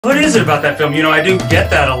What is it about that film? You know, I do get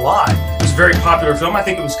that a lot. It was a very popular film. I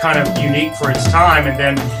think it was kind of unique for its time, and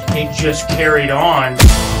then it just carried on.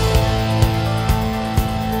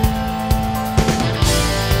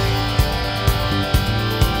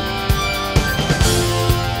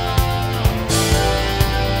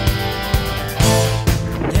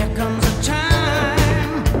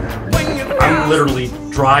 I'm literally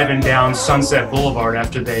driving down Sunset Boulevard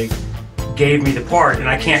after they gave me the part, and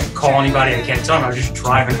I can't call anybody, I can't tell them. I was just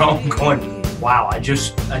driving home going, wow, I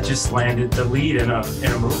just landed the lead in a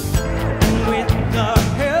movie. With the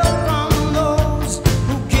help from those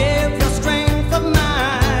who give your strength of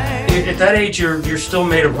mind. At that age, you're still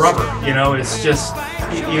made of rubber, you know. It's just,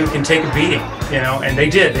 you can take a beating, you know, and they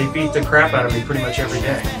did. They beat the crap out of me pretty much every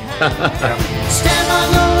day. Stand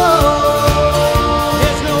on the road.